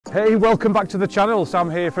Hey, welcome back to the channel.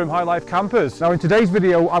 Sam here from High Life Campers. Now in today's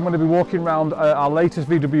video I'm going to be walking around our latest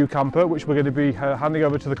VW camper, which we're going to be handing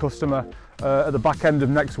over to the customer at the back end of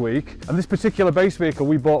next week. And this particular base vehicle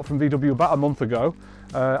we bought from VW about a month ago,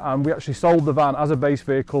 and we actually sold the van as a base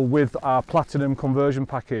vehicle with our Platinum conversion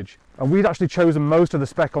package. And we'd actually chosen most of the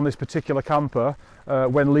spec on this particular camper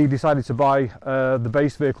when Lee decided to buy the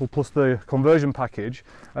base vehicle plus the conversion package.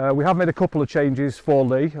 We have made a couple of changes for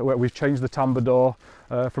Lee, where we've changed the timbre door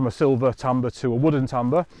from a silver timbre to a wooden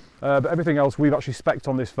timbre, but everything else we've actually spec'd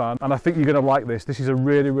on this van, and I think you're going to like this. This is a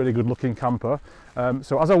really good looking camper.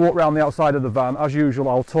 So as I walk around the outside of the van, as usual,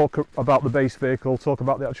 I'll talk about the base vehicle, talk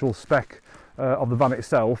about the actual spec of the van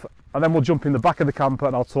itself, and then we'll jump in the back of the camper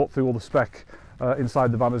and I'll talk through all the spec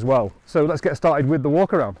inside the van as well. So let's get started with the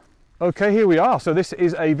walk around. Okay, here we are. So this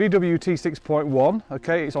is a VW T6.1.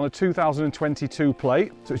 Okay, it's on a 2022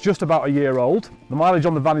 plate, so it's just about a year old. The mileage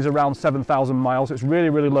on the van is around 7,000 miles, so it's really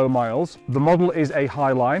low miles. The model is a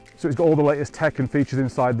Highline, so it's got all the latest tech and features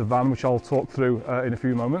inside the van, which I'll talk through in a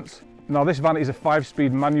few moments. Now this van is a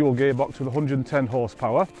 5-speed manual gearbox with 110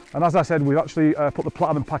 horsepower, and as I said, we've actually put the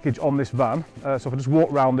Platinum package on this van. So if I just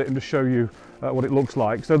walk around it and just show you what it looks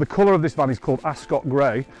like. So the colour of this van is called Ascot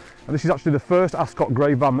Grey, and this is actually the first Ascot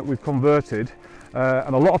Grey van that we've converted,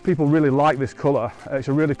 and a lot of people really like this colour. It's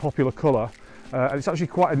a really popular colour, and it's actually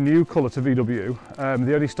quite a new colour to VW.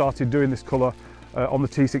 They only started doing this colour on the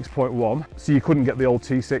T6.1, so you couldn't get the old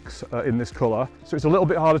T6 in this colour. So it's a little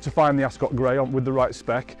bit harder to find the Ascot Grey with the right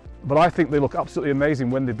spec. But I think they look absolutely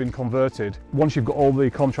amazing when they've been converted, once you've got all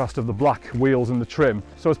the contrast of the black wheels and the trim.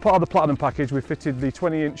 So as part of the Platinum package, we've fitted the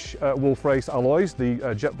 20-inch wolf race alloys,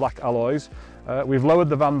 the jet black alloys. We've lowered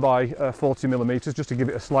the van by 40mm just to give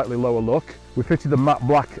it a slightly lower look. We've fitted the matte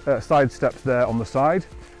black side steps there on the side,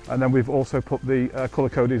 and then we've also put the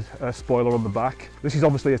colour-coded spoiler on the back. This is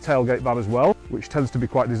obviously a tailgate van as well, which tends to be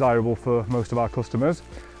quite desirable for most of our customers.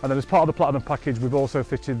 And then as part of the Platinum package, we've also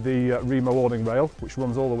fitted the Remo awning rail, which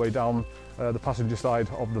runs all the way down the passenger side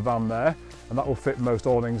of the van there, and that will fit most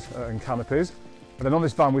awnings and canopies. And then on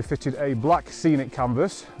this van, we've fitted a black scenic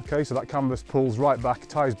canvas. Okay, so that canvas pulls right back,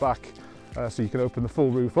 ties back, so you can open the full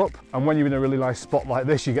roof up. And when you're in a really nice spot like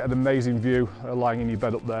this, you get an amazing view lying in your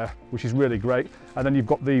bed up there, which is really great. And then you've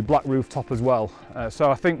got the black roof top as well. So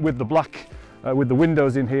I think with the black, with the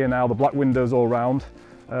windows in here now, the black windows all round,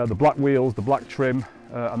 the black wheels, the black trim,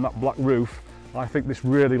 and that black roof, I think this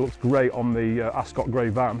really looks great on the Ascot Grey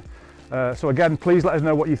van. So again, please let us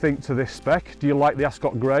know what you think to this spec. Do you like the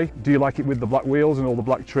Ascot Grey? Do you like it with the black wheels and all the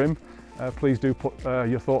black trim? Please do put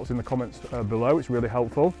your thoughts in the comments below, it's really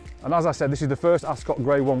helpful. And as I said, this is the first Ascot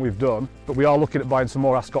Grey one we've done, but we are looking at buying some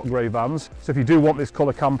more Ascot Grey vans. So if you do want this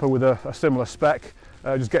colour camper with a similar spec,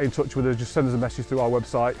 just get in touch with us, just send us a message through our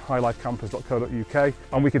website, highlifecampers.co.uk,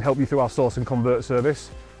 and we can help you through our source and convert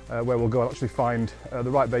service, where we'll go and actually find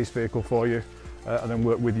the right base vehicle for you, and then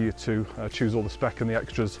work with you to choose all the spec and the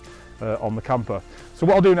extras on the camper. So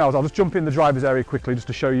what I'll do now is I'll just jump in the driver's area quickly just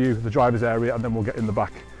to show you the driver's area, and then we'll get in the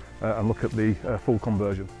back and look at the full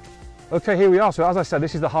conversion. Okay, here we are. So as I said,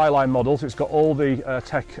 this is the Highline model, so it's got all the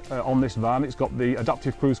tech on this van. It's got the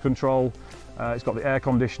adaptive cruise control, it's got the air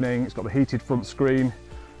conditioning, it's got the heated front screen,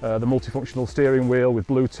 the multifunctional steering wheel with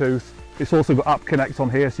Bluetooth. It's also got App Connect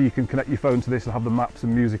on here, so you can connect your phone to this and have the maps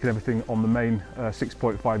and music and everything on the main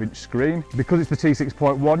 6.5-inch screen. Because it's the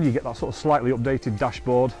T6.1, you get that sort of slightly updated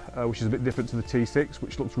dashboard, which is a bit different to the T6,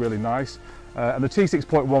 which looks really nice. And the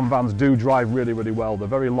T6.1 vans do drive really well. They're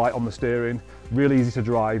very light on the steering, really easy to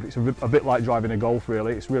drive. It's a bit like driving a Golf,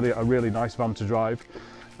 really. It's really a really nice van to drive.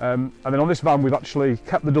 And then on this van, we've actually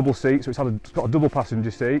kept the double seat, so it's got a double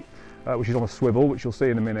passenger seat, which is on a swivel, which you'll see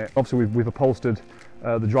in a minute. Obviously, we've upholstered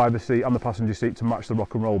the driver's seat and the passenger seat to match the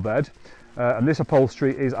rock and roll bed. And this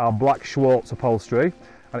upholstery is our black Schwartz upholstery,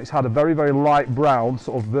 and it's had a very light brown,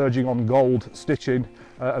 sort of verging on gold stitching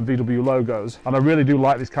and VW logos. And I really do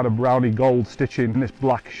like this kind of browny gold stitching in this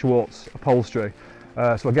black Schwartz upholstery.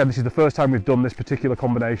 So again, this is the first time we've done this particular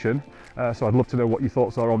combination, so I'd love to know what your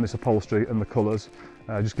thoughts are on this upholstery and the colours.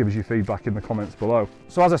 Just give us your feedback in the comments below.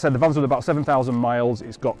 So as I said, the van's done about 7,000 miles.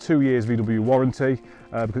 It's got 2 years VW warranty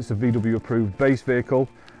because it's a VW approved base vehicle,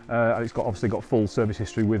 and it's obviously got full service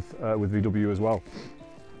history with VW as well.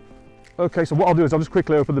 Okay, so what I'll do is I'll just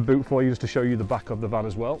quickly open the boot for you just to show you the back of the van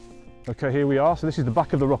as well. Okay, here we are. So this is the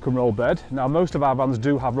back of the rock and roll bed. Now, most of our vans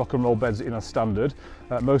do have rock and roll beds in as standard.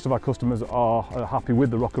 Most of our customers are happy with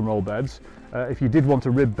the rock and roll beds. If you did want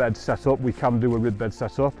a rib bed set up, we can do a rib bed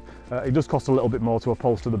setup. It does cost a little bit more to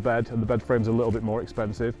upholster the bed, and the bed frame's a little bit more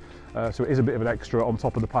expensive. So it is a bit of an extra on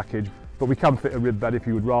top of the package, but we can fit a rib bed if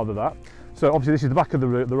you would rather that. So obviously this is the back of the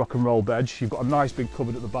rock and roll bed. You've got a nice big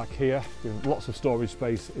cupboard at the back here with lots of storage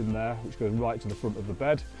space in there, which goes right to the front of the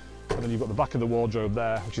bed. And then you've got the back of the wardrobe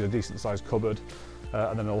there, which is a decent sized cupboard.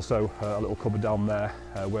 And then also a little cupboard down there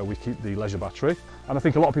where we keep the leisure battery. And I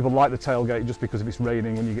think a lot of people like the tailgate just because if it's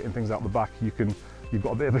raining and you're getting things out the back, you've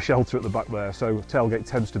got a bit of a shelter at the back there. So tailgate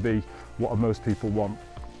tends to be what most people want.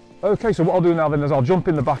 Okay, so what I'll do now then is I'll jump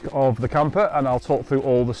in the back of the camper and I'll talk through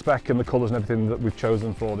all the spec and the colours and everything that we've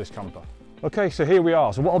chosen for this camper. Okay, so here we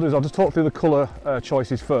are. So what I'll do is I'll just talk through the colour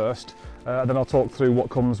choices first, then I'll talk through what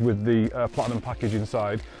comes with the platinum package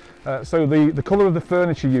inside. So the colour of the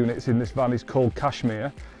furniture units in this van is called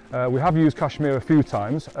cashmere. We have used cashmere a few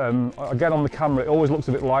times. Again, on the camera it always looks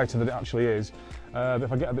a bit lighter than it actually is. But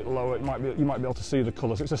if I get a bit lower, you might be able to see the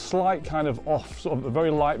colour. So it's a slight kind of off, sort of a very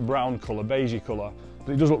light brown colour, beigey colour.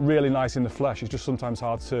 But it does look really nice in the flesh. It's just sometimes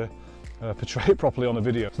hard to portray it properly on a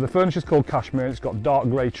video. So the furniture is called cashmere. It's got dark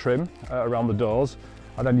grey trim around the doors.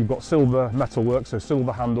 And then you've got silver metalwork, so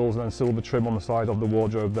silver handles and then silver trim on the side of the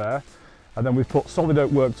wardrobe there. And then we've put solid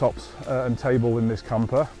oak worktops and table in this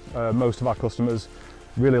camper. Most of our customers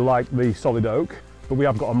really like the solid oak, but we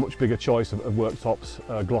have got a much bigger choice of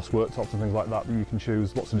worktops, gloss worktops and things like that you can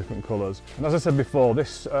choose, lots of different colours. And as I said before,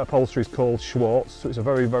 this upholstery is called Schwartz, so it's a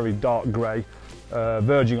very, very dark grey,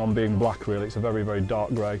 verging on being black really. It's a very, very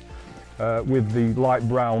dark grey with the light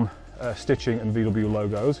brown stitching and VW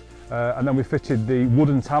logos. And then we fitted the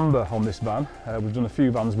wooden timber on this van. We've done a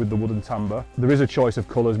few vans with the wooden timber. There is a choice of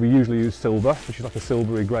colours. We usually use silver, which is like a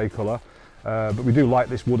silvery grey colour. But we do like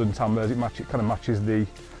this wooden timber as it kind of matches the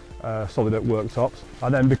solid oak worktops.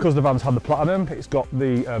 And then because the van's had the platinum, it's got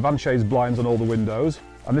the van shades blinds on all the windows.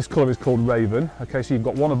 And this colour is called Raven. Okay, so you've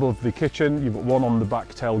got one above the kitchen, you've got one on the back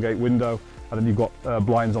tailgate window, and then you've got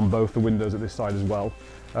blinds on both the windows at this side as well.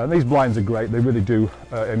 These blinds are great. They really do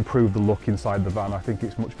improve the look inside the van. I think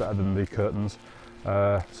it's much better than the curtains.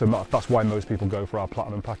 So that's why most people go for our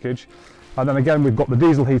platinum package. And then again, we've got the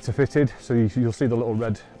diesel heater fitted. So you'll see the little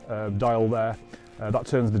red dial there. That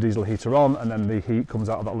turns the diesel heater on, and then the heat comes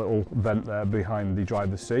out of that little vent there behind the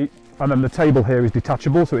driver's seat. And then the table here is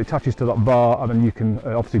detachable, so it attaches to that bar, and then you can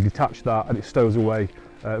obviously detach that, and it stows away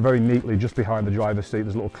very neatly just behind the driver's seat.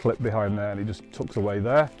 There's a little clip behind there, and it just tucks away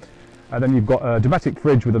there. And then you've got a Dometic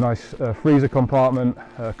fridge with a nice freezer compartment,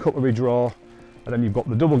 cutlery drawer, and then you've got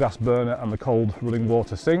the double gas burner and the cold running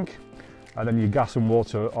water sink. And then your gas and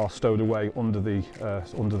water are stowed away under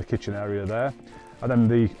the kitchen area there. And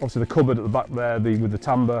then obviously the cupboard at the back there with the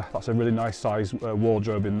timber, that's a really nice size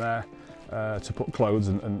wardrobe in there to put clothes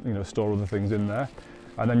and store other things in there.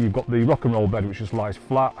 And then you've got the rock and roll bed, which just lies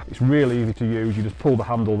flat. It's really easy to use. You just pull the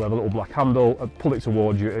handle there, the little black handle, pull it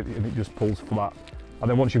towards you, and it just pulls flat. And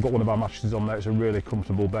then once you've got one of our mattresses on there, it's a really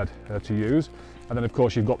comfortable bed to use. And then of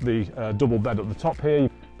course you've got the double bed at the top here.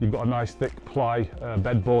 You've got a nice thick ply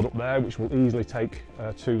bed board up there, which will easily take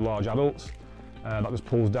 2 large adults. That just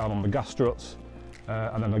pulls down on the gas struts.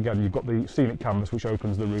 And then again, you've got the scenic canvas, which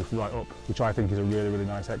opens the roof right up, which I think is a really, really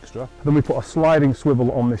nice extra. Then we put a sliding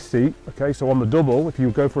swivel on this seat. Okay, so on the double, if you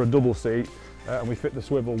go for a double seat and we fit the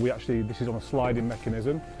swivel, this is on a sliding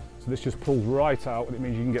mechanism. So this just pulls right out, and it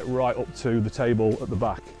means you can get right up to the table at the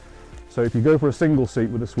back. So if you go for a single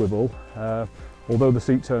seat with a swivel, although the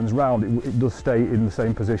seat turns round, it does stay in the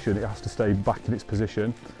same position. It has to stay back in its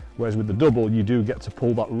position. Whereas with the double, you do get to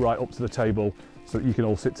pull that right up to the table so that you can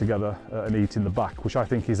all sit together and eat in the back, which I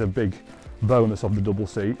think is a big bonus of the double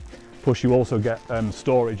seat. Plus you also get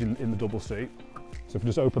storage in the double seat. So if you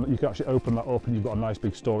just open, you can actually open that up and you've got a nice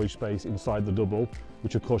big storage space inside the double,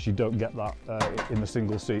 which of course you don't get that in the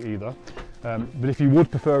single seat either. But if you would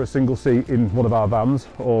prefer a single seat in one of our vans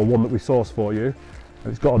or one that we source for you, and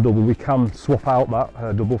it's got a double, we can swap out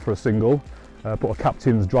that double for a single, put a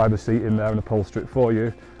captain's driver's seat in there and upholster it for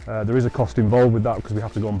you. There is a cost involved with that because we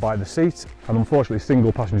have to go and buy the seat, and unfortunately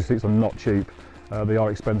single passenger seats are not cheap. They are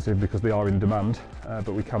expensive because they are in demand,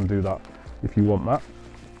 but we can do that if you want that.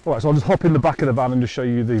 All right, so I'll just hop in the back of the van and just show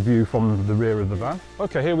you the view from the rear of the van.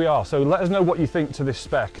 Okay, here we are. So let us know what you think to this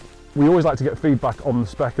spec. We always like to get feedback on the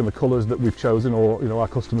spec and the colours that we've chosen, or our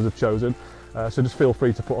customers have chosen. So just feel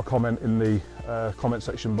free to put a comment in the comment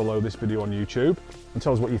section below this video on YouTube and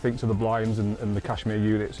tell us what you think to the blinds and the cashmere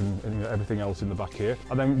units and everything else in the back here.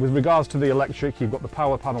 And then with regards to the electric, you've got the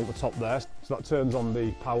power panel at the top there. So that turns on the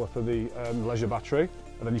power for the leisure battery.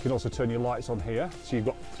 And then you can also turn your lights on here. So you've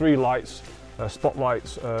got 3 lights,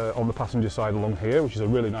 spotlights on the passenger side along here, which is a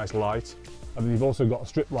really nice light. And then you've also got a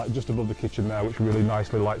strip light just above the kitchen there, which really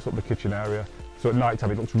nicely lights up the kitchen area. So at night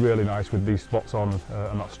time it looks really nice with these spots on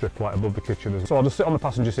and that strip light above the kitchen. So I'll just sit on the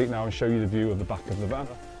passenger seat now and show you the view of the back of the van.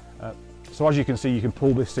 So as you can see, you can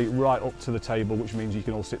pull this seat right up to the table, which means you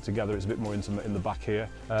can all sit together. It's a bit more intimate in the back here.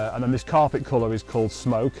 And then this carpet colour is called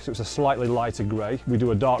smoke, so it's a slightly lighter grey. We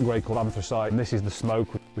do a dark grey called anthracite, and this is the smoke,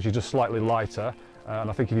 which is just slightly lighter. And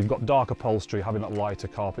I think if you've got dark upholstery, having that lighter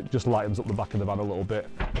carpet just lightens up the back of the van a little bit.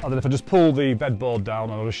 And then if I just pull the bedboard down,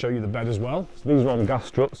 I'll just show you the bed as well. So these are on gas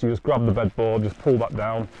struts, you just grab the bedboard, just pull that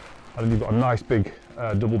down, and then you've got a nice big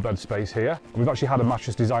double bed space here. And we've actually had a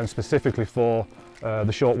mattress designed specifically for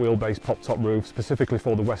the short wheelbase pop top roof, specifically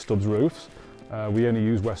for the West Stubbs roofs. We only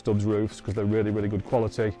use West Stubbs roofs because they're really, really good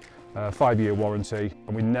quality. 5-year warranty,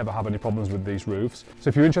 and we never have any problems with these roofs. So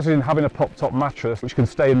if you're interested in having a pop top mattress which can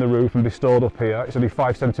stay in the roof and be stored up here, it's only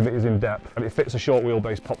 5 centimetres in depth and it fits a short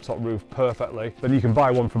wheelbase pop top roof perfectly, then you can buy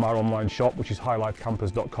one from our online shop, which is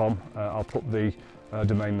highlifecampers.com. I'll put the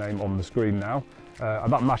domain name on the screen now.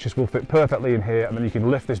 And that mattress will fit perfectly in here, and then you can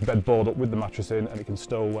lift this bedboard up with the mattress in and it can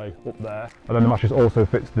stow away up there. And then the mattress also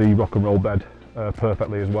fits the rock and roll bed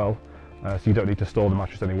perfectly as well. So you don't need to store the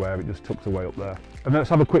mattress anywhere, it just tucks away up there. And then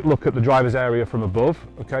let's have a quick look at the driver's area from above.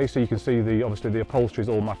 Okay, so you can see obviously the upholstery is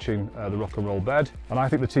all matching the rock and roll bed. And I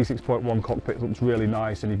think the T6.1 cockpit looks really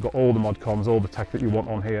nice, and you've got all the mod cons, all the tech that you want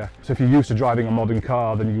on here. So if you're used to driving a modern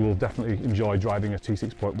car, then you will definitely enjoy driving a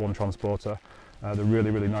T6.1 transporter. They're really,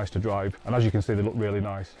 really nice to drive, and as you can see, they look really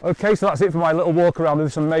nice. Okay, so that's it for my little walk around with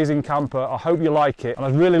this amazing camper. I hope you like it, and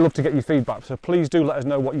I'd really love to get your feedback, so please do let us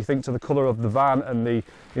know what you think to the colour of the van and the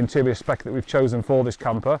interior spec that we've chosen for this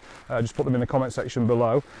camper. Just put them in the comment section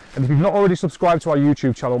below. And if you've not already subscribed to our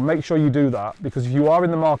YouTube channel, make sure you do that, because if you are in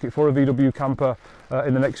the market for a VW camper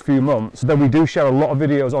in the next few months, then we do share a lot of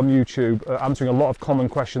videos on YouTube answering a lot of common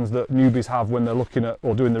questions that newbies have when they're looking at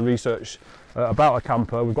or doing the research about a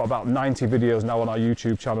camper. We've got about 90 videos now on our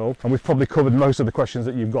YouTube channel, and we've probably covered most of the questions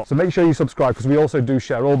that you've got. So make sure you subscribe, because we also do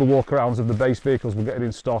share all the walkarounds of the base vehicles we're getting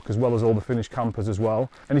in stock, as well as all the finished campers as well.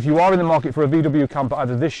 And if you are in the market for a VW camper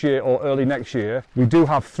either this year or early next year, we do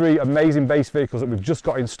have 3 amazing base vehicles that we've just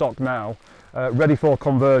got in stock now, ready for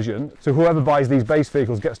conversion. So whoever buys these base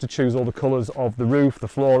vehicles gets to choose all the colours of the roof, the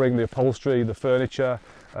flooring, the upholstery, the furniture,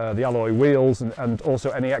 the alloy wheels, and also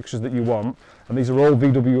any extras that you want. And these are all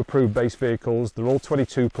VW approved base vehicles. They're all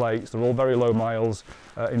 22 plates, they're all very low miles,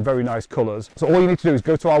 in very nice colours. So all you need to do is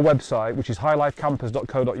go to our website, which is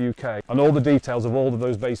highlifecampers.co.uk, and all the details of all of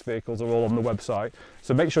those base vehicles are all on the website.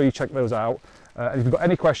 So make sure you check those out. And if you've got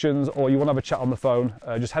any questions or you want to have a chat on the phone,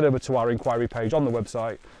 just head over to our inquiry page on the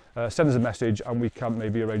website, send us a message, and we can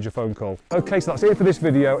maybe arrange a phone call. Okay, so that's it for this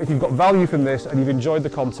video. If you've got value from this and you've enjoyed the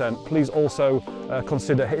content, please also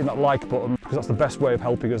consider hitting that like button, because that's the best way of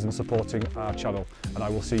helping us and supporting our channel. And I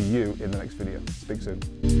will see you in the next video. Speak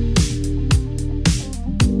soon.